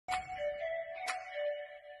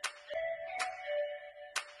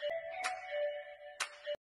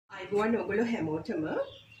අයිබෝන් ඔයගොල්ලෝ හැමෝටම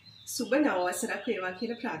සුබ නව වසරක් වේවා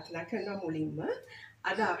කියලා ප්‍රාර්ථනා කරනවා මුලින්ම.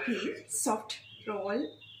 අද අපි soft roll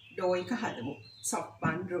dough එක හදමු. soft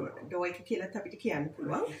bun dough එක කියලා අපිට කියන්න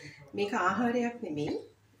පුළුවන්. මේක ආහාරයක් නෙමෙයි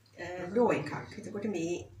dough එකක්. එතකොට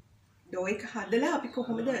මේ dough එක හදලා අපි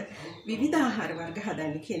කොහොමද විවිධ ආහාර වර්ග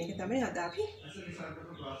හදන්නේ කියන එක තමයි අද අපි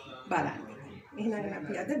බලන්නේ. එහෙනම්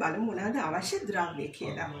අපි අද බලමු මොනවාද අවශ්‍ය ද්‍රව්‍ය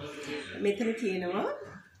කියලා. මෙතන තියෙනවා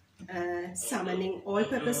summoning all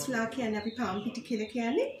purpose flour කියන්නේ අපි පාන් පිටි කියලා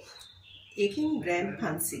කියන්නේ. ඒකෙන් ග්‍රෑම්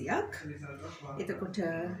 500ක්. එතකොට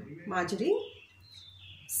මාජරින්,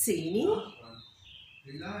 සීනි,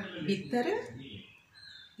 බිත්තර,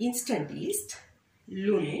 instant yeast,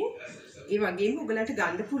 ලුණු, ඒ වගේම ඔයගලන්ට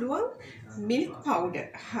ගන්න පුළුවන් milk powder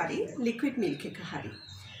හරි liquid milk එක හරි.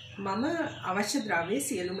 මම අවශ්‍ය ද්‍රව්‍ය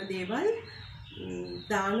සියලුම දේවල්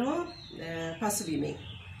දානවා පසුබිමේ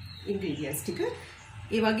ingredients ටික.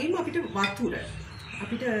 ඒ වගේම අපිට වතුර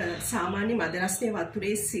අපිට සාමාන්‍ය මද රස්නේ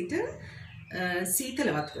වතුරේ සිට සීතල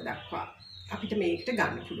වතුර දක්වා අපිට මේකට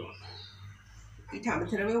ගන්න පුළුවන්. ඊට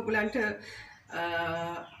අමතරව ඔයගලන්ට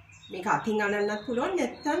මේක අතින් අනන්නත් පුළුවන්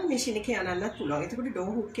නැත්නම් මැෂින් එකේ අනන්නත් පුළුවන්. එතකොට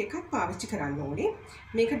dough hook එකක් පාවිච්චි කරන්න ඕනේ.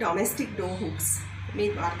 මේක domestic dough hooks.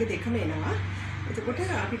 මේ වර්ග දෙකම එනවා. එතකොට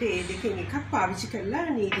අපිට මේ දෙකෙන් එකක් පාවිච්චි කරලා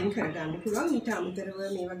kneading කරගන්න පුළුවන්. ඊට අමතරව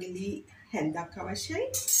මේ වගේ දී හැන්දක් අවශ්‍යයි.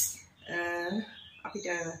 අපිට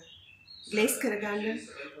glaze කරගන්න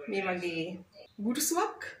මේ වගේ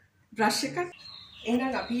ගුරුසුවක් brush එකක්.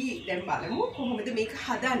 එහෙනම් අපි දැන් බලමු කොහොමද මේක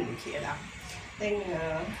හදන්නේ කියලා. දැන්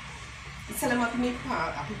ඉස්සලම අපි මේ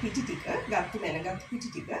අපි පිටි ටික ගත්ත මැනගත්තු පිටි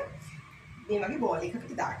ටික මේ වගේ බෝල්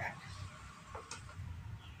එකකට දාගන්න.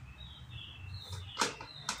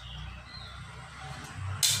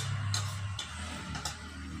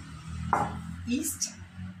 yeast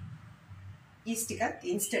ටිකත්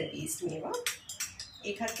instant yeast මේවා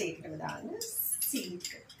ඒකත් ඒකටම දාන්න. සීනි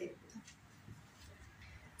ටිකත්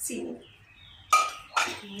සීනි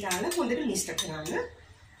දාලා හොඳට මිශ්‍ර කරන්න.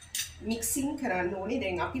 මික්සිං කරන්න ඕනේ.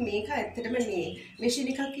 දැන් අපි මේක ඇත්තටම මේ මැෂින්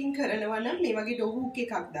එකකින් කරනවා නම් මේ වගේ dough hook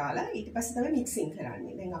එකක් දාලා ඊට පස්සේ තමයි මික්සිං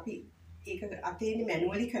කරන්නේ. දැන් අපි ඒක අතේනේ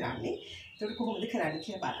මැනුවලි කරන්නේ. ඒකට කොහොමද කරන්නේ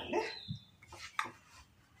කියලා බලන්න.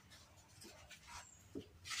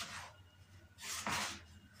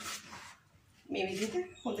 මේ විදිහට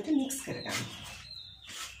හොඳට මික්ස් කරගන්න.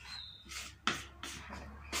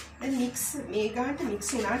 දැන් මේ ගානට මික්ස්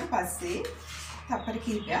වුණාට පස්සේ තප්පර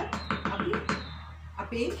කිහිපයක් අපි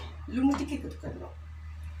අපේ ලුණු ටික එකතු කරනවා.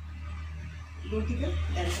 ලුණු ටික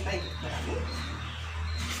දැන් තමයි එකතු කරන්නේ.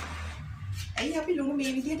 ඇයි අපි ලුණු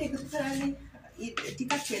මේ විදිහට එකතු කරන්නේ?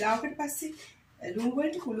 ටිකක් වෙලාවකට පස්සේ ලුණු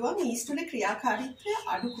වලට පුළුවන් yeast වල ක්‍රියාකාරීත්වය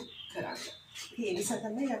අඩු කරන්න. ඒ නිසා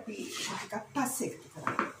තමයි අපි ටිකක් පස්සේ එකතු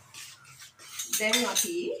කරන්නේ. දැන්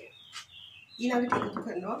අපි ඊළඟට එකතු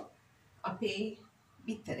කරනවා අපේ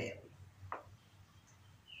බිත්තරය.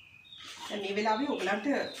 දැන් මේ වෙලාවේ ඔයගලන්ට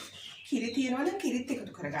කිරි තියනවා නම් කිරිත්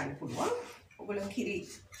එකතු කරගන්න පුළුවන්. ඔයගොල්ලෝ කිරි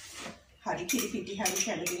පිටි හරි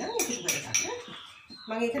කැමති නම් එකතු කරගන්න.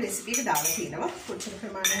 මම ඒක රෙසිපි එක දාලා තියෙනවා කොච්චර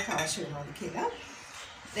ප්‍රමාණයක් අවශ්‍ය වෙනවද කියලා.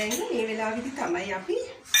 දැන් මේ වෙලාවේදී තමයි අපි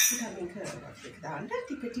මේක දාන්න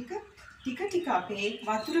ටික අපේ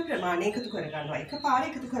වතුර ප්‍රමාණය එකතු කරගන්නවා. එකපාර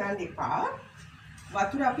එකතු කරන්න එපා.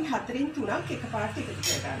 වතුර අපි 4න් 3ක් එකපාරට එකතු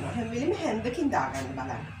කරගන්නවා. හැම වෙලෙම හැන්දකින් දාගන්න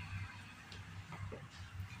බලන්න.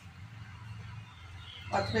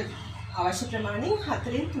 වතුර අවශ්‍ය ප්‍රමාණයෙන්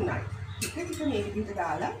 4න් 3යි. ටික මේ විදිහට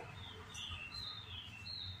දාලා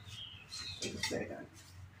එකතු කරගන්න.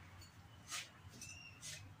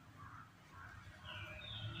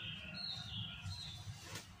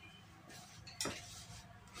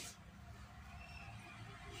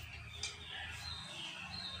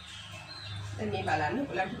 මේ බලන්න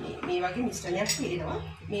ඔයාලට මේ වගේ මිශ්‍රණයක් තේරෙනවා.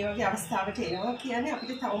 මේ වගේ අවස්ථාවට එනවා කියන්නේ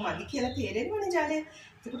අපිට තව මදි කියලා තේරෙනවනේ ජලය.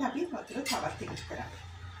 ඒකට අපි වතුර තවත් එකතු කරා.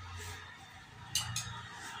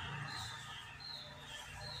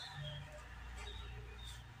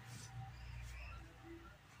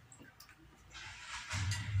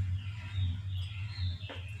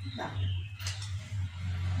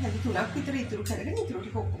 දැන් 3ක් විතර ඉතුරු කරගෙන ඉතුරු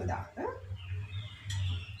ටික ඔක්කොම දාන්න.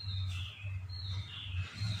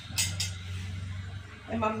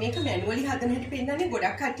 මම මේක මැනුවලි හදන හැටි පෙන්නන්නේ.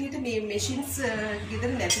 ගොඩක් කට්ටියට මේ machines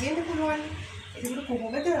ගෙදර නැති වෙන්න පුළුවන්. ඒකට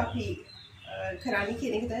කොහොමද අපි කරන්නේ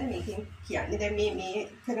කියන එක තමයි මේකෙන් කියන්නේ. දැන් මේ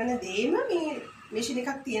කරන දේම මේ machine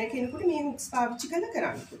එකක් තියෙන කෙනෙකුට මේ hooks පාවිච්චි කරලා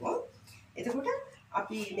කරන්න පුළුවන්. එතකොට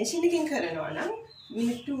අපි machine එකෙන් කරනවා නම්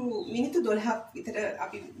මිනිත්තු 12ක් විතර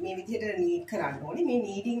අපි මේ විදිහට knead කරන්න ඕනේ. මේ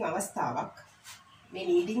kneading අවස්ථාවක්. මේ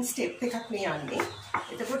kneading step එකක් මේ යන්නේ.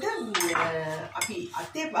 එතකොට අපි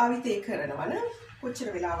අතේ භාවිතය කරනවා නම් කොච්චර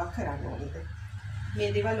වෙලාවක් කරන්න ඕනේද? මේ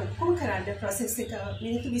දේවල් ඔක්කොම කරන්න process එක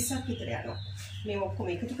මිනිත්තු 20ක් විතර යනවා. මේ ඔක්කොම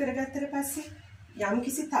එකතු කරගත්තට පස්සේ යම්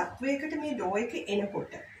කිසි තත්වයකට මේ ඩෝ එක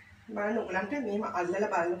එනකොට බලන්න ඔයගලන්ට මේව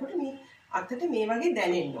අල්ලලා බලනකොට මේ අතට මේ වගේ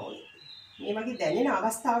දැනෙන්න ඕනේ. මේ වගේ දැනෙන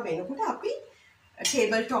අවස්ථාව වෙනකොට අපි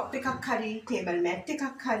ටේබල් টොප් එකක් හරි ටේබල් මැට්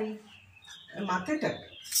එකක් හරි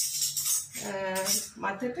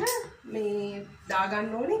මතට මේ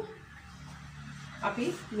දාගන්න ඕනේ. අපි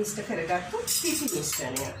මිශ්‍ර කරගත්තු පිසි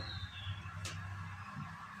මිශ්‍රණය.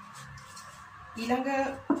 ඊළඟ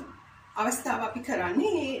අවස්ථාව අපි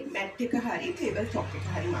කරන්නේ මැට් එක හරි ටේබල් টොප් එක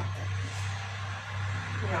හරි මත.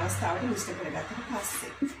 මේ අවස්ථාවට මිශ්‍ර කරගත්තට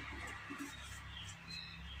පස්සේ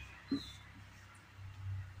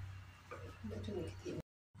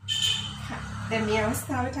දැන් මේ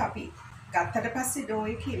අවස්ථාවට අපි ගත්තට පස්සේ ඩෝ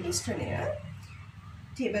එකේ මිශ්‍රණය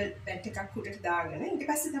ටේබල් මැට් එකක් උඩට දාගෙන ඊට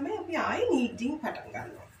පස්සේ තමයි අපි ආයේ නීඩින් පටන්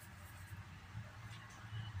ගන්නවා.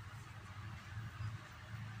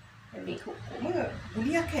 මේ කොහොම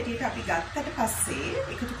ගුලියක් හැටියට අපි ගත්තට පස්සේ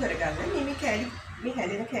එකතු කරගන්න මේ කෑලි මේ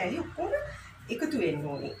හැලෙන කෑලි ඔක්කොම එකතු වෙන්න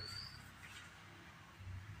ඕනේ.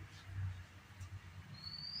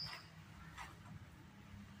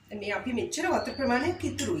 මේ අපි මෙච්චර වතුර ප්‍රමාණයක්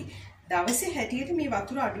ඉතුරුයි. දවසේ හැටියට මේ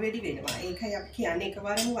වතුර අඩු වැඩි වෙනවා. ඒකයි අපි කියන්නේ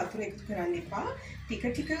එකවරම වතුර එකතු කරන්න එපා. ටික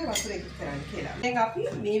ටික වතුර එකතු කරන්න කියලා. දැන් අපි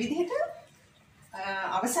මේ විදිහට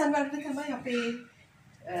අවසන් වලට තමයි අපේ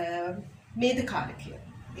මේද කාලකය.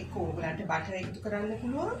 ඒක ඕගලන්ට බටර් එකතු කරන්න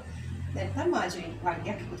පුළුවන්. නැත්නම් මාජරින්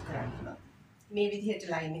වර්ගයක් එකතු කරන්න පුළුවන්. මේ විදිහට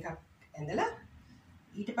ලයින් එකක් ඇඳලා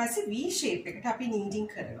ඊට පස්සේ V shape එකට අපි නීඩින්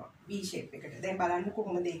කරනවා. V shape එකට. දැන් බලන්න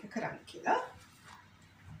කොහොමද ඒක කරන්නේ කියලා.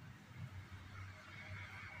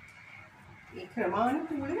 මේ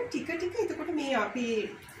ක්‍රමානුකූලව ටික ටික එතකොට මේ අපේ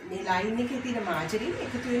මේ ලයින් එකේ තියෙන මාජරින්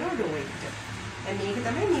එකතු වෙනවා ඩෝ එකට. දැන් මේක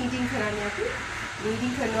තමයි නීඩින් කරන්නේ අපි.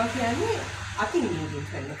 නීඩින් කරනවා කියන්නේ අතින් නීඩින්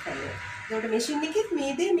කරන ක්‍රමය. ඒකට මැෂින් එකෙත්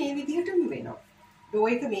මේ දේ මේ විදිහටම වෙනවා. ඩෝ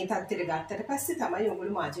එක මේ තත්ත්වයට ගත්තට පස්සේ තමයි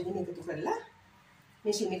ඔයගොල්ලෝ මාජරින් එකතු කරලා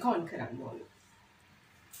මැෂින් එක ඔන් කරන්න ඕනේ.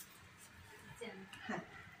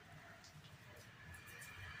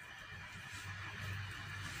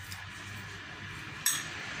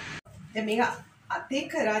 දැන් මේක අතේ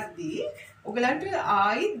කරද්දී ඔයගලන්ට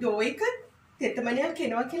ආයි ඩෝ එක තෙතමනයක්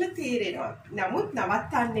එනවා කියලා තේරෙනවා. නමුත්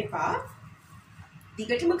නවත්තන්න එපා.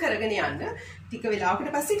 දිගටම කරගෙන යන්න. ටික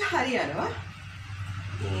වෙලාවකට පස්සේ හරි යනවා.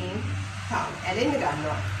 ඇලෙන්න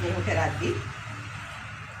ගන්නවා මේක කරද්දී.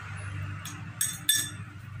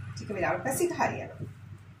 ටික වෙලාවකට පස්සේ හරි යනවා.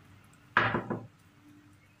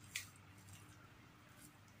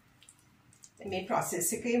 මේ process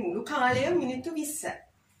එකේ මුළු කාලය මිනිත්තු 20යි.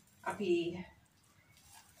 අපි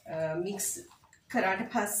මික්ස් කරාට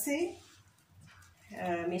පස්සේ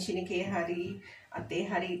මැෂින් එකේ හරි අතේ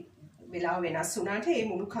හරි වෙලාව වෙනස් වුණාට ඒ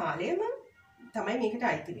මුළු කාලයම තමයි මේකට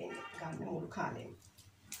අයිති වෙන්නේ. ගන්න මුළු කාලයම.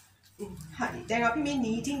 හරි. දැන් අපි මේ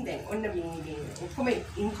නීටින් දැන් ඔන්න මේ ඔක්කොම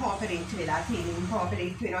ඉන්කෝපරේට් වෙලා තියෙන්නේ.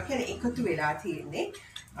 ඉන්කෝපරේට් වෙනවා කියන්නේ එකතු වෙලා තියෙන්නේ.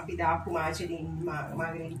 අපි දාපු මාජරින්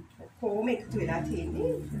මාගරින් කොහොම එකතු වෙලා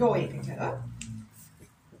තියෙන්නේ ඩෝ එකට.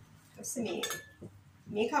 ඊපස්සේ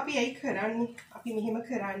මේක අපි ඇයි කරන්නේ? අපි මෙහෙම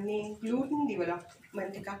කරන්නේ ග්ලූටන්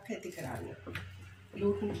ඩෙවලොප්මන්ට් එකක් ඇති කරන්න.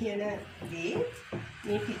 ග්ලූටන් කියන දේ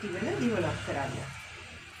මේ පිටිවල ඩෙවලොප් කරන්න.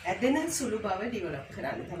 ඇදෙන සුළු බව ඩෙවලොප්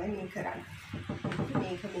කරන්න තමයි මේ කරන්නේ.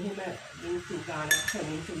 මේක මෙහෙම මිනිත්තු ගානක්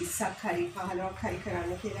මිනිත්තු 20ක් හරි 15ක් හරි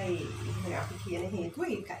කරන්න කියලා ඒ අපි කියන හේතුව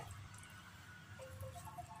ඒකයි.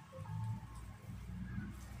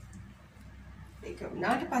 ඒක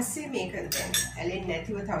උනාට පස්සේ මේක දැන් ඇලෙන්නේ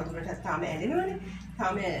නැතිව තවදුරටත් තාම ඇලෙනවනේ.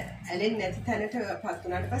 තාම ඇලෙන්නේ නැති තැනටපත්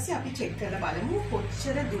උනාට පස්සේ අපි චෙක් කරලා බලමු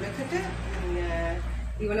කොච්චර දුරකට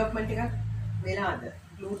ඩෙවලොප්මන්ට් එකක් වෙලාද,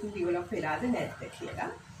 ග්ලූටන් ඩෙවලොප් වෙලාද නැද්ද කියලා.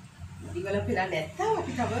 ඩෙවලොප් වෙලා නැත්නම්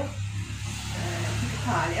අපි තව ටික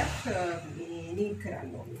කාලයක් නීඩ්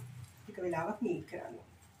කරන්න ඕනේ. ටික වෙලාවක් නීඩ් කරන්න ඕනේ.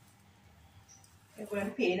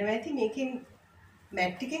 ඒගොල්ලන්ට පේනවා ඇති මේකෙන්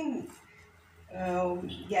මැට් එකෙන්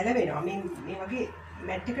ගැලවෙනවා. මේ වගේ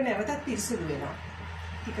මැට් එක නැවතත් පිරිසිදු වෙනවා.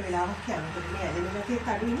 ටික වෙලාවක් යනකොට මේ ඇලෙන ගතිය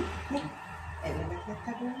අඩුයිනේ. නේ? ඇලෙන ගතියත්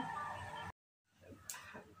අඩුයි.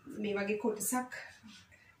 මේ වගේ කොටසක්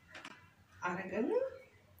අරගෙන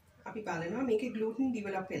අපි බලනවා මේකේ ග්ලූටන්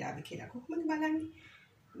ඩෙවලොප් වෙලාද කියලා. කොහොමද බලන්නේ?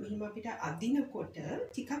 මෙහිම අපිට අදිනකොට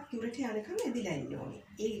ටිකක් දුරට යනකම් ඇදිලා ඉන්න ඕනේ.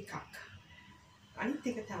 ඒ එකක්. අනිත්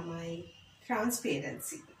එක තමයි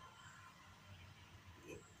ට්‍රාන්ස්පරන්සි.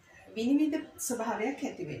 විනිවිද ස්වභාවයක්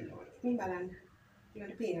ඇති වෙන්න ඕනේ. මේ බලන්න.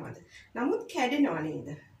 ඒකට පේනවද? නමුත් කැඩෙනව නේද?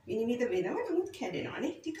 විනිවිද වෙනවා නමුත්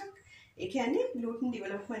කැඩෙනවනේ ටිකක්. ඒ කියන්නේ ග්ලූටන්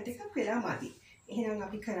ඩෙවලොප්මන්ට් එකක් වෙලා මදි. එහෙනම්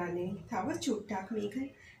අපි කරන්නේ තව චුට්ටක් මේක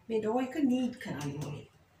මේ ඩෝ එක නීඩ් කරන්න ඕනේ.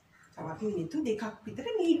 තව අපි මිනිත්තු 2ක් විතර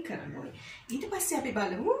නීඩ් කරන්න ඕනේ. ඊට පස්සේ අපි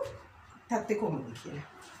බලමු තත්ත්වය කොහොමද කියලා.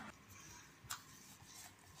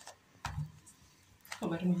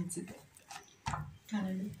 කොහමද මහන්සිද?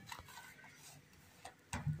 කනනේ.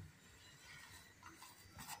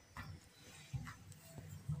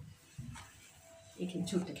 ඒකෙන්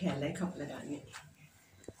චුට්ට කැල්ලයි කපලා ගන්න.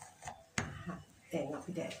 දැන්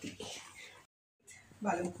අපිට ඇති.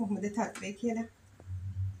 බලමු කොහොමද තත්ත්වය කියලා.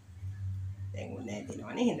 දැන් උනේ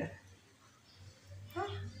දෙනවා නේද?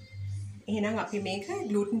 එහෙනම් අපි මේක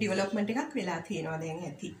gluten development එකක් වෙලා තියෙනවා දැන්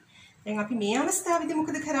ඇති. දැන් අපි මේ අවස්ථාවේදී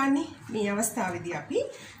මොකද කරන්නේ? මේ අවස්ථාවේදී අපි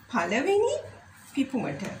පළවෙනි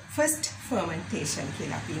පිපුමට first fermentation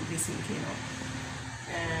කියලා අපි ඉංග්‍රීසියෙන් කියනවා.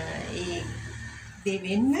 ඒ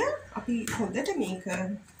දෙවෙන්න අපි හොඳට මේක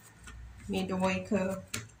මේ ඩෝ එක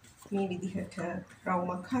මේ විදිහට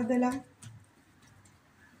රවුමක් හදලා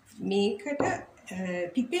මේකට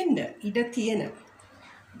පිපෙන්න ඉඩ තියෙන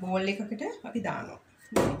බෝල් එකකට අපි දානවා.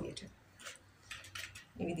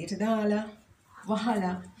 මේ විදිහට දාලා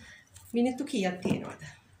වහලා මිනිත්තු කීයක් තියෙනවද?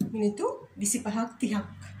 මිනිත්තු 25ක් 30ක්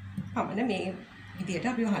පමණ මේ විදිහට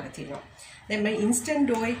අපි වහලා තියෙනවා. දැන් මේ instant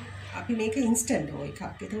dough අපි මේක instant dough එකක්.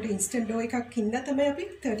 ඒකට instant dough එකක් ඉඳලා තමයි අපි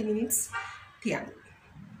 30 minutes තියන්නේ.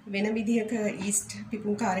 වෙන විදිහක yeast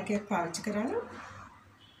පිපුම් කාරකයක් පාවිච්චි කරා නම්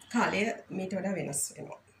කාලය මේට වඩා වෙනස්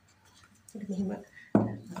වෙනවා. ඒක මෙහිම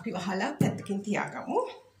අපි වහලා පැත්තකින් තියාගමු.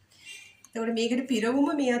 එතකොට මේකට පිරවුම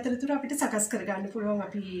මේ අතරතුර අපිට සකස් කරගන්න පුළුවන්.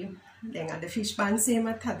 අපි දැන් අද fish buns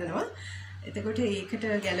එහෙමත් හදනවා. එතකොට ඒකට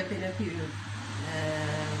ගැළපෙන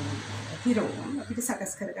පිරවුම අපිට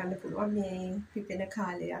සකස් කරගන්න පුළුවන් මේ පිපෙන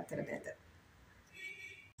කාලය අතරමැද.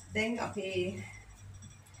 දැන් අපේ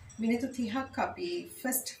මිනිත්තු 30ක් අපි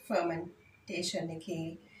first fermentation එකේ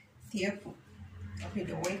තියපු අපේ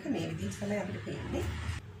ඩෝ එක මේ විදිහට තමයි අපිට පේන්නේ.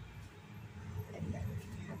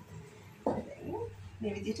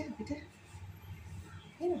 මේ විදිහට අපිට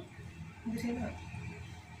එනවා. මෙතන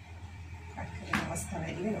කට් කරන අවස්ථාව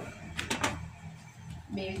වැඩි වෙනවා.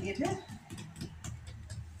 මේ විදිහට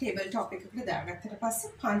ටේබල් টොප් එකකට දාගත්තට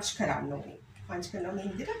පස්සේ පන්ච් කරන්න ඕනේ. පන්ච් කරනවා මේ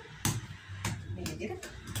විදිහට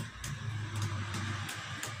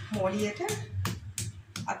මොළියට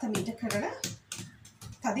අත මිට කරලා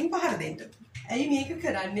තදින් පහර දෙන්න. ඇයි මේක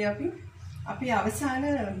කරන්නේ අපි අවසාන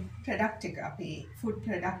ප්‍රොඩක්ට් එක අපේ ෆුඩ්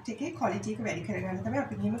ප්‍රොඩක්ට් එකේ ක්වොලිටි එක වැඩි කරගන්න තමයි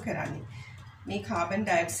අපි මෙහෙම කරන්නේ. මේ කාබන්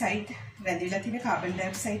ඩයොක්සයිඩ් රැඳිලා තියෙන කාබන්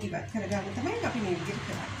ඩයොක්සයිඩ් ඉවත් කරගන්න තමයි අපි මේ විදිහට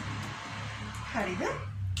කරන්නේ. හරිද?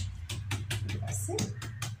 ඊට පස්සේ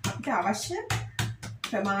අපිට අවශ්‍ය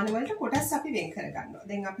ප්‍රමාණ වලට කොටස් අපි වෙන් කරගන්නවා.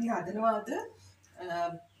 දැන් අපි හදනවා අද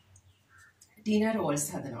dinner rolls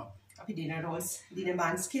හදනවා. අපි dinner rolls dinner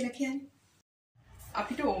buns කියලා කියන්නේ.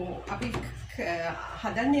 අපිට අපි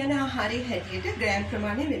හදන්න යන ආහාරයේ හැටියට ග්‍රෑම්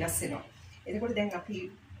ප්‍රමාණය වෙනස් වෙනවා. එතකොට දැන් අපි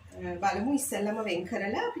බලමු ඉස්සෙල්ලාම වෙන්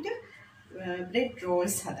කරලා අපිට bread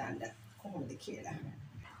rolls හදන්න කොහොමද කියලා.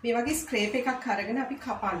 මේ වගේ ස්ක්‍රේප් එකක් අරගෙන අපි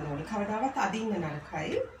කපන්න ඕනේ. කවදාවත් අදින්න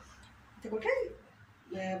නරකයි. එතකොට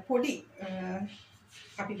පොඩි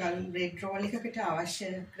අපි බලමු bread roll එකකට අවශ්‍ය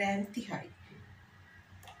ග්‍රෑම් 30යි.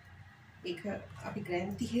 ඒක අපි ග්‍රෑම්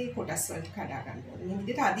 30 කොටස් වලට කඩා ගන්න ඕනේ. මේ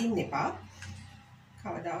විදිහට අදින්න එපා.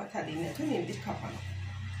 කවදාවත් අදින්න නැතුව මේ විදිහට කපන්න.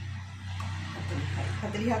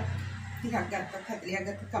 40ක් 30ක් ගත්තත් 40ක්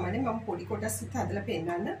ගත්තත් කමන්නේ. මම පොඩි කොටස් විතර හදලා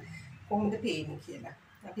පෙන්නන්න කොහොමද පේන්නේ කියලා.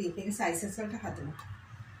 අපි එක එක සයිසස් වලට හදමු.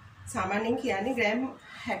 සාමාන්‍යයෙන් කියන්නේ ග්‍රෑම්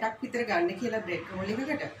 60ක් විතර ගන්න කියලා බ්‍රෙඩ් රෝල්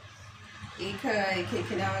එකකට. ඒක එක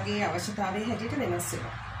එකනාගේ අවශ්‍යතාවයේ හැටියට වෙනස්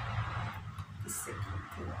වෙනවා.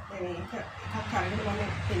 මේක එකක් අරගෙන මම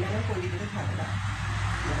පෙන්නන පොඩි විදිහට හදලා.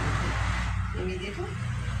 මේ විදිහට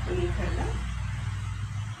උණු කරලා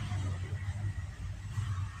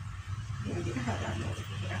මේ විදිහට හදන්න ඕනේ.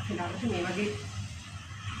 අපිට මේ වගේ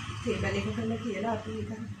ටේබල් එකකම කියලා අපි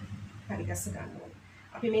ඒක හරි ගස්ස ගන්න ඕනේ.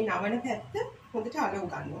 අපි මේ නවන පැත්ත හොඳට අලව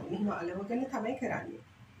ගන්න ඕනේ. මෙහෙම අලවගෙන තමයි කරන්නේ.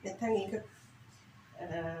 නැත්නම් ඒක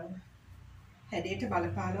හැඩයට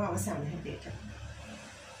බලපානවා අවසාන හැඩයට.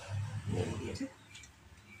 මේ විදිහට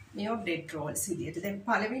මේවා බ්‍රෙඩ් රෝල්ස් විදිහට. දැන්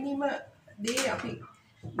පළවෙනිම දේ අපි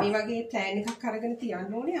මේ වගේ ප්ලෑන් එකක් අරගෙන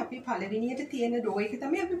තියන්න ඕනේ. අපි පළවෙනියට තියෙන ඩෝ එක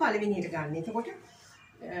තමයි අපි පළවෙනියට ගන්න. එතකොට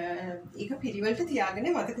ඒක පිළිවෙලට තියාගෙන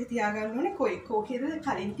මතක තියාගන්න ඕනේ කෝකේද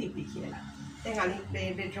කලින් තිබ්බි කියලා. දැන් අනිත්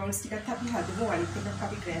බ්‍රෙඩ් රෝල්ස් ටිකත් අපි හදමු. අනිත් එකක්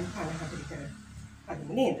අපි ග්‍රෑම් 50කට විතර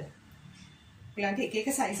හදමු නේද? ඊළඟට එක එක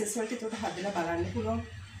සයිසස් වලට ඒකට හදලා බලන්න පුළුවන්.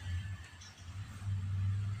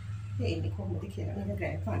 මේක කොහොමද කියලා මම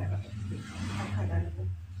ග්‍රෑම් 50කට හදන්න.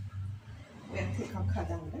 ඔයත් එකක්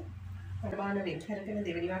හදන්න. පරමාණු වෙන් කරගෙන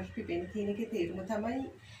දෙවෙනි වර්ෂ පිපෙන තියෙන එකේ තේරුම තමයි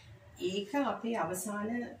ඒක අපේ අවසාන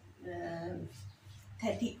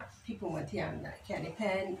තැටි පිපුම තියන්න. කියන්නේ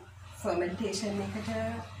pan fermentation එකට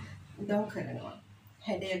උදව් කරනවා.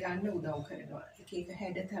 හැඩය ගන්න උදව් කරනවා. එක එක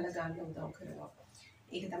හැඩතල ගන්න උදව් කරනවා.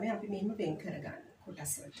 ඒක තමයි අපි මෙහෙම වෙන් කරගන්න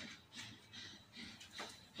කොටස් වලට.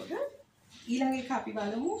 ඊළඟ එක අපි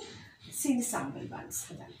බලමු සීනි සම්බල් බන්ස්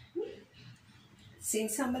හදන්න.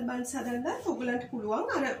 සීනි සම්බල් බන්ස් හදන්න ඔයගලන්ට පුළුවන්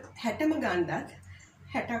අර 60ම ගන්නත්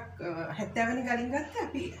 60ක් 70 වෙනි ගලින් ගත්ත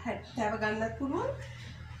අපි 70 ගන්නත් පුළුවන්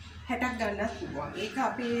 60ක් ගන්නත් පුළුවන්. ඒක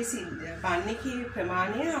අපේ බන් එකේ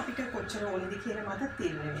ප්‍රමාණය අපිට කොච්චර ඕනද කියන මත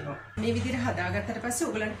තීරණය වෙනවා. මේ විදිහට හදාගත්තට පස්සේ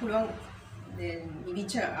ඔයගලන්ට පුළුවන්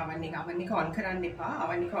නිවිච අවන් එක ඔන් කරන්න එපා.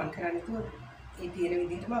 අවන් එක ඔන් කරන්නේ නැතුව ඒ තියෙන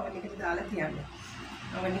විදිහටම අවන් එකට දාලා තියන්න.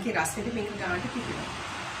 අවන් එකේ රසෙට මේක ගානට පිටිනවා.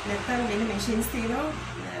 නැත්නම් මෙන්න මැෂින්ස් තියෙනවා.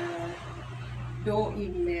 ඩෝ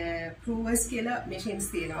ප්‍රූවර්ස් කියලා මැෂින්ස්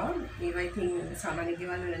තියෙනවා. ඒවා ඉතින් සාමාන්‍ය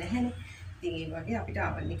ගෙවල් වල නැහැනේ. ඉතින් ඒ වගේ අපිට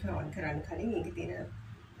අවන් එක ඔන් කරන්න කලින් ඒකේ තියෙන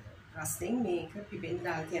රසෙන් මේක පිපෙන්න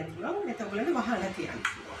දාලා තියන්න පුළුවන්. නැත්නම් ඔයගලන්ට වහලා තියන්න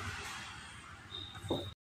පුළුවන්.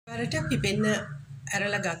 ඊට පිපෙන්න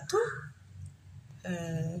ඇරලා ගත්තු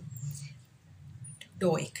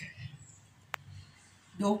ඩෝ එක.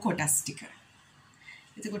 ඩෝ කොටස් ටික.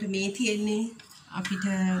 එතකොට මේ තියෙන්නේ අපිට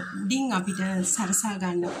උඩින් අපිට සරසා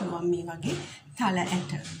ගන්න පුළුවන් මේ වගේ තල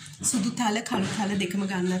ඇට. සුදු තල කළු තල දෙකම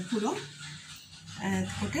ගන්නත් පුළුවන්.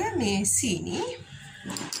 එතකොට මේ සීනි.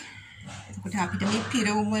 එතකොට අපිට මේ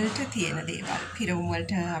පිරවුම් වලට තියෙන දේවල්. පිරවුම්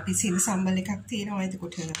වලට අපි සීනි සම්බල් එකක් තියෙනවා.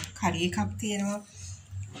 එතකොට කරි එකක් තියෙනවා.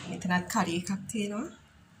 මෙතනත් කරි එකක් තියෙනවා.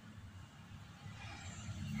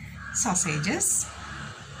 sausages.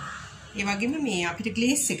 ඒ වගේම මේ අපිට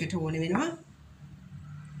ග්ලේස් එකට ඕන වෙනවා.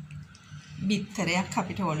 බිත්තරයක්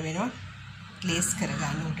අපිට ඕන වෙනවා. ග්ලේස්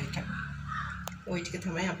කරගන්න උඩට. ওই ටික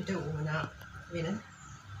තමයි අපිට ඕන වෙන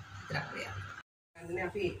ද්‍රව්‍ය. අන්න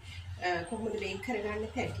අපි කොහොමද මේක කරගන්න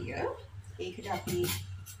පැටිය? ඒකට අපි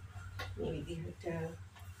මේ විදිහට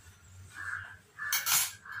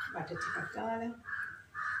බටර් ටිකක් දාලා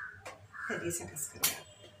පැටිය සකස් කරගන්න.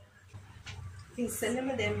 ඉස්සෙල්ලම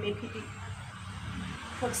දැන් මේ පිටි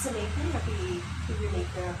කොටස මේකෙන් අපි කිව්වේ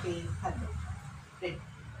මේක අපි හදමු. රෙඩ්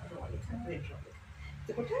රෝල් එක.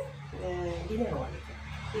 එතකොට ඩිනර් රෝල් එක.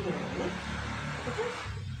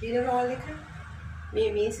 ඩිනර් රෝල් එක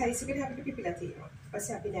මේ සයිස් එකට අපිට පිපිලා තියෙනවා. ඊට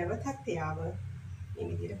පස්සේ අපි නැවතත් එයාව මේ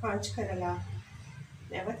විදිහට පංච් කරලා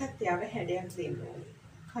නැවතත් එයාව හැඩයක් දෙන්න ඕනේ.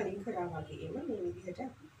 කලින් කරා වගේම මේ විදිහට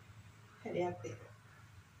හැඩයක් දෙන්න.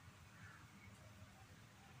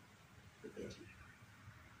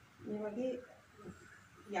 මේ වගේ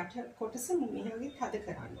යට කොටස මේ වගේ තද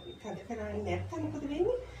කරන්න ඕනේ. තද කරන්නේ නැත්නම් මොකද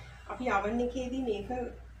වෙන්නේ? අපි oven එකේදී මේක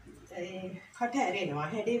කට ඇරෙනවා,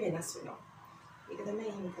 හැඩේ වෙනස් වෙනවා. ඒක තමයි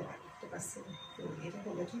එහෙම කරන්නේ. ඊට පස්සේ මේක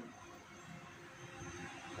හොඳට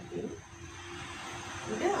අපි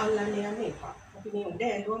උඩ අල්ලන්න යන්න එපා. අපි මේ උඩ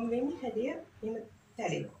ඇලුවම වෙන්නේ හැඩය එහෙම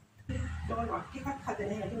තැලෙනවා. මොකද වක් එකක්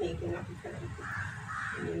හදන හැටි මේකෙන් අපි කරන්නේ.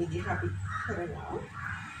 මේ විදිහට අපි කරලා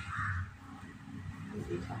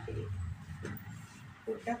අපි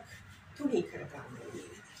පොඩ්ඩක් තුනී කරගන්න ඕනේ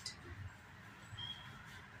විදිහට.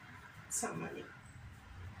 සාමාන්‍ය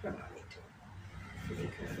ප්‍රමාණයට. තුනී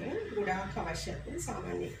කරගෙන ගොඩාක් අවශ්‍ය නැහැ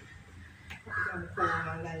සාමාන්‍ය. අපි ගමු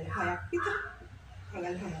කොමංගල් 6ක් විතර.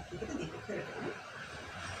 මංගල් 6ක් විතර දෙක කරගෙන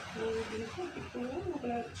මේ විදිහට පිටුන මොකද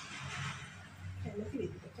කැමති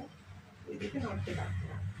විදිහට නෝට් එකක්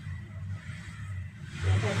ගන්න.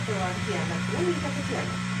 මේකට තෝරා කියන්න පුළුවන් මේකට කියන්න.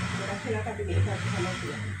 ගොඩක් වෙලාවට අපි මේකට තමයි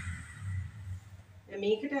කියන්නේ.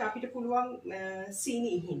 මේකට අපිට පුළුවන්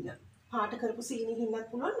සීනි හින්න. පාට කරපු සීනි හින්නත්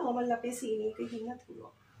පුළුවන්. නෝමල් අපේ සීනි එක හින්නත්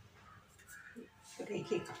පුළුවන්.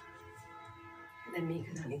 ඒක එක. දැන් මේක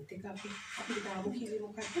අනිත් එක අපි දාමු කිව්වේ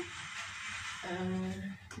මොකක්ද?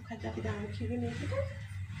 මොකක්ද අපි දාමු කිව්වේ මේකට?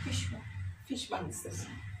 Fish buns.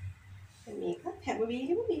 මේක හැම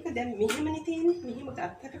වෙලෙම මේක දැන් මෙහෙමනේ තියෙන්නේ. මෙහෙම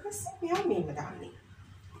ගත්තට පස්සේ මෙයා මෙහෙම දාන්නේ.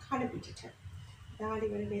 කන පිටට. දාලි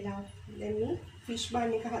වල වෙලා දැන් මේ ෆිෂ්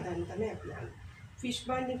බන් එක හදන්න තමයි අපි යන්නේ. ෆිෂ්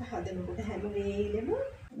බන් එක හදනකොට හැම වෙලෙම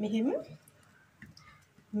මෙහෙම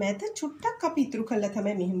මැද චුට්ටක් අපි ඉතුරු කරලා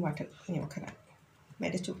තමයි මෙහෙම වට මේව කරන්නේ.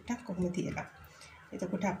 මැද චුට්ටක් කොහොම තියලා.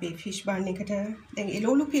 එතකොට අපේ ෆිෂ් බන් එකට දැන්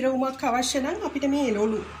එළවලු පිරවුමක් අවශ්‍ය නම් අපිට මේ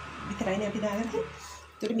එළවලු විතරයිනේ අපි දාලා තියෙන්නේ.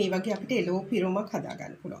 එතකොට මේ වගේ අපිට එළවලු පිරවුමක් හදා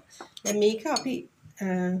ගන්න පුළුවන්. දැන් මේක අපි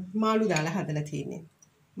මාළු දාලා හදලා තියෙන්නේ.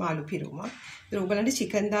 මාළු පිරවුමක්. ඒක ඔයගලන්ට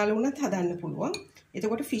චිකන් දාලා වුණත් හදන්න පුළුවන්.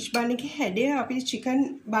 එතකොට ෆිෂ් බන් එකේ හැඩය අපි චිකන්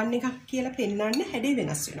බන් එකක් කියලා පෙන්වන්න හැඩේ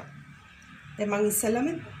වෙනස් වෙනවා. දැන් මම ඉස්සෙල්ලාම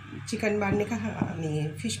චිකන් බන් එක මේ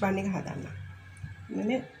ෆිෂ් බන් එක හදන්න.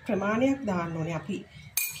 මේ ප්‍රමාණයක් දාන්න ඕනේ. අපි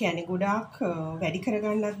කියන්නේ ගොඩාක් වැඩි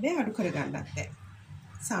කරගන්නත් බෑ අඩු කරගන්නත් බෑ.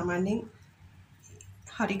 සාමාන්‍යයෙන්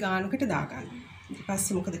හරි ගානකට දාගන්න. ඊට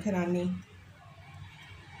පස්සේ මොකද කරන්නේ?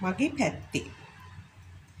 මගේ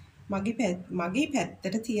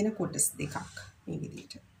පැත්තට තියෙන කොටස් දෙකක් මේ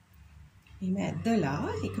විදිහට. එහෙම ඇදලා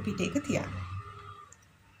එක පිට එක තියන්න.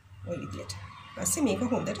 ඔය විදිහට. පස්සේ මේක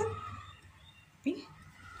හොඳට අපි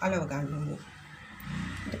අලව ගන්න ඕනේ.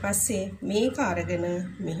 ඊට පස්සේ මේක අරගෙන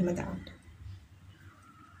මෙහෙම දාන්න.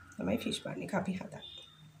 තමයි ෆිෂ් බන් එක අපි හදන්නේ.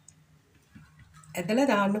 ඇදලා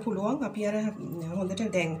දාන්න පුළුවන් අපි අර හොඳට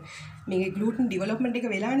දැන් මේකේ ග්ලූටන් ඩෙවලොප්මන්ට් එක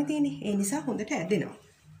වෙලානේ තියෙන්නේ. ඒ නිසා හොඳට ඇදෙනවා.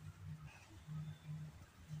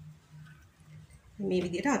 මේ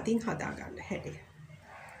විදිහට අතින් හදා ගන්න හැටි.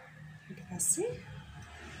 ඊට පස්සේ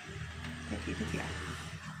මේක තියන්න.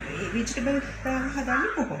 මේ වෙජිටබල්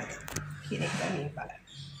හදන්නේ කොහොමද කියන එක මේ බලන්න.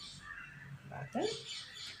 බලන්න.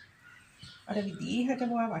 අර විදිහට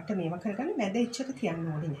මොවා වට මේව කරගන්න මැද එච්චර තියන්න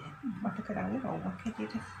ඕනේ නෑ. වට කරන්නේ රවුමක්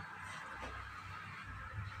හැටියට.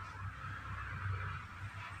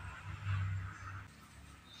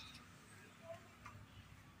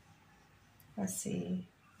 පස්සේ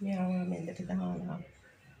මෙයාව මැදට දාලා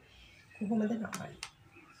කොහොමද නාවන්නේ?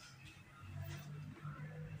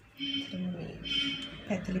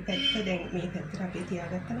 පැත්තලි පැත්ත දැන් මේ පැත්තට අපි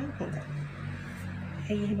තියාගත්තා නම් හොඳයි.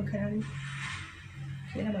 ඇයි එහෙම කරන්නේ?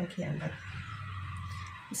 කියලා මම කියන්නම්.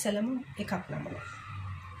 ඉස්සලම එකක් නමනවා.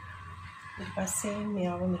 ඊට පස්සේ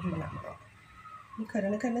මෙයාව මෙහෙම නමනවා. මේ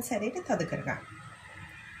කරන සැරේට තද කරගන්න.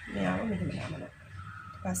 මෙයාව මෙහෙම නමනවා.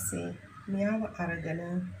 ඊට පස්සේ මෙයාව අරගෙන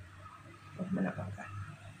ඔහොම නමනවා.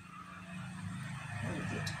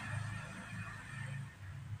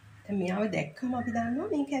 දැන් මෙයාව දැක්කම අපි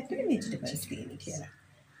දන්නවා මේක ඇතුලේ ভেජිටබල්ස් තියෙන කියලා.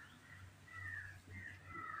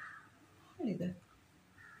 හරිද?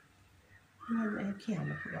 මම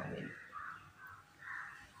කියන්න පුළුවන් වෙන්නේ.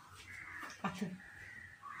 අත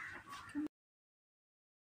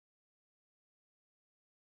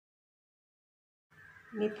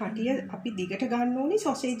මේ පටිය අපි දිගට ගන්න ඕනේ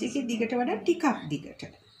සොසේජ් එකේ දිගට වඩා ටිකක් දිගට.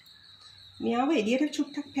 මෙයාව එළියට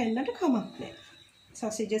චුට්ටක් පැන්නට කමක් නැහැ.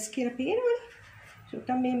 සොසේජස් කියලා පේනවනේ.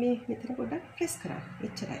 චුට්ටක් මේ මෙතන පොඩ්ඩක් ප්‍රෙස් කරන්න.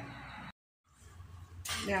 එච්චරයි.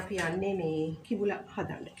 දැන් අපි යන්නේ මේ කිඹුලා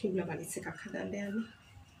හදන්න. කිඹුලා බනිස් එකක් හදන්න යන්නේ.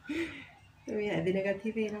 මේ ඇදෙන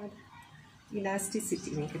ගතිය පේනවද? ඉලාස්ටිසිටි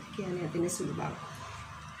මේක කියන්නේ ඇදෙන සුළු බව.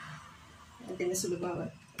 ඇදෙන සුළු බව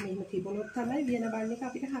මෙහෙම තිබුණොත් තමයි වියන බන් එක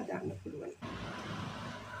අපිට හදන්න පුළුවන්.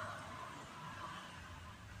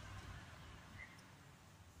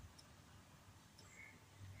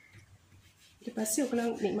 ඊට පස්සේ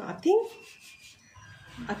ඔයගොල්ලෝ මෙම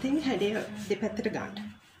අතින් හැඩය දෙපැත්තට ගන්න.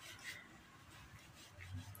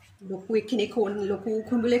 ලොකු එක්කෙනෙක් ඕන ලොකු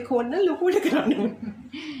කුඹුලෙක් ඕන ලොකුට කරන්න ඕනේ.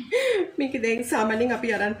 මේක දැන් සාමාන්‍යයෙන්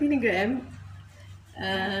අපි අරන් තියෙන ග්‍රෑම්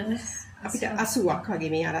අපිට 80ක්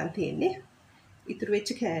වගේ මේ අරන් තියෙන්නේ. ඉතුරු වෙච්ච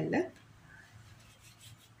කෑල්ල.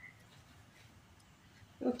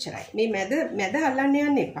 ඔච්චරයි. මේ මැද අල්ලන්න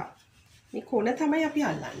යන්න එපා. මේ කොන තමයි අපි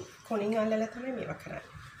අල්ලන්නේ. කොනින් අල්ලලා තමයි මේවා කරන්නේ.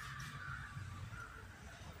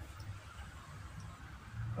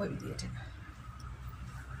 ඔය විදියට.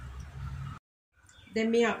 දැන්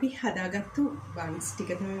මේ අපි හදාගත්තු බන්ස්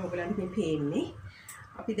ටික තමයි ඔයගලන්ට මේ පේන්නේ.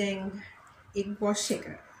 අපි දැන් එග් වොෂ් එක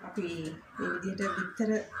අපි මේ විදිහට විතර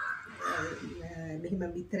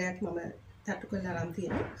මෙහෙම විතරයක් මම තට්ටු කරලා අරන්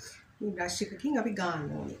තියෙනවා. මේ බ්‍රෂ් එකකින් අපි ගන්න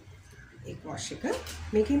ඕනේ. එග් වොෂ් එක.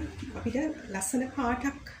 මේකෙන් අපිට ලස්සන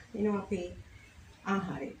පාටක් එනවා අපේ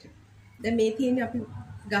ආහාරයට. දැන් මේ තියෙන්නේ අපි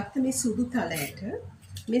ගත්ත මේ සුදු තලයට.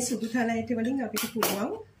 මේ සුදු තලයට වලින් අපිට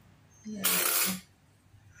පුළුවන්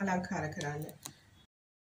අලංකාර කරන්න.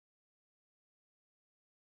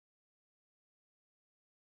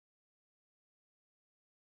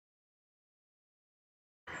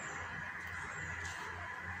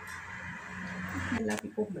 අපි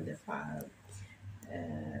කොහොමද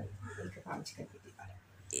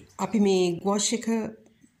අපි මේ වොෂ් එක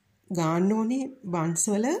ගන්න ඕනේ බන්ස්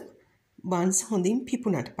වල බන්ස් හොඳින්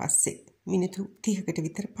පිපුණාට පස්සේ මිනිත්තු 30කට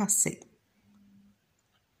විතර පස්සේ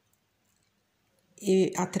ඒ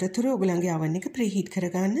අතරතුර ඔයගලගේ oven එක ප්‍රීහීට්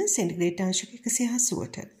කරගන්න සෙන්ටිග්‍රේඩ් අංශක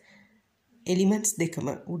 180ට එලිමන්ට්ස් දෙකම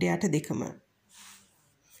උඩ යට දෙකම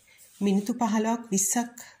මිනිත්තු 15ක්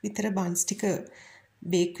 20ක් විතර බන්ස් ටික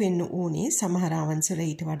බේක් වෙන්න ඕනේ. සමහර ovens වල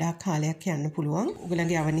ඊට වඩා කාලයක් යන්න පුළුවන්.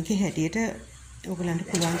 ඔයගලගේ oven එකේ හැටියට ඔයගලන්ට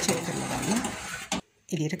පුළුවන් චෙක් කරලා ගන්න.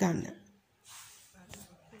 එළියට ගන්න.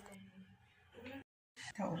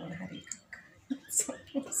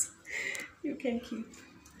 You can keep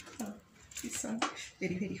this one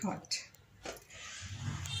very hot.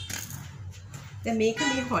 දැන් මේක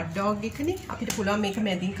මේ hot dog එකනේ අපිට පුළුවන් මේක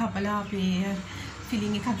මැදින් කපලා අපේ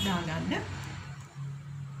filling එකක් දාගන්න.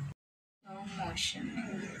 Motion,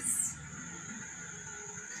 yes.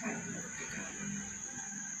 Kind of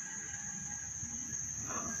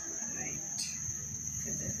right.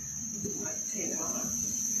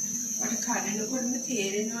 What kind of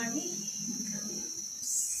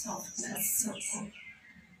softness.